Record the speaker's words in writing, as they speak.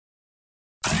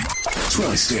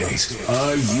Tri-State,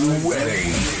 are you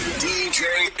ready?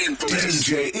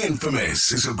 DJ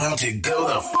Infamous is about to go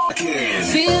the fuck in.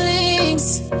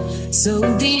 Feelings, so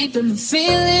deep in my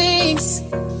feelings.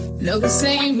 No, this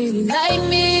ain't really like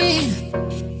me.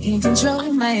 Can't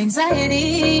control my anxiety.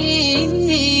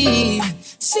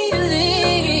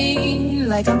 Feeling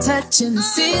like I'm touching the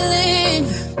ceiling.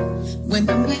 When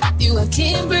I'm with you, I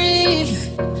can't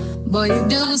breathe. Boy, you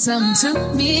do something to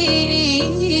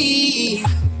me.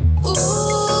 Ooh, no,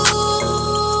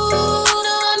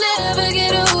 I'll never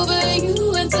get over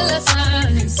you until I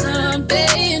find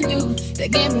something new that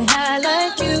get me high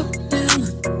like you do.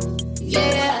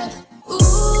 Yeah. Ooh,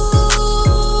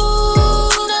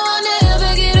 no, I'll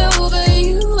never get over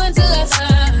you until I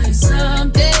find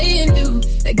something new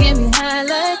that get me high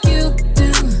like you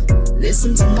do.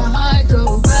 Listen to my heart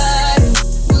go right,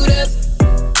 boot up,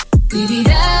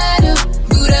 dee-dee-da-do,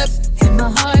 boot up, and my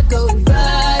heart go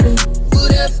right,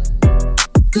 boot up,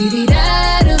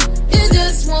 dee-dee-da-do, it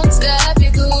just won't stop,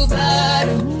 it go right,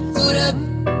 boot up,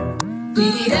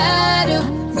 dee-dee-da-do,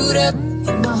 boot up,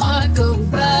 and my heart go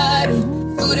right,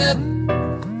 boot up,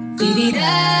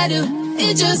 dee-dee-da-do,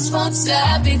 it just won't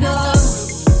stop, it go.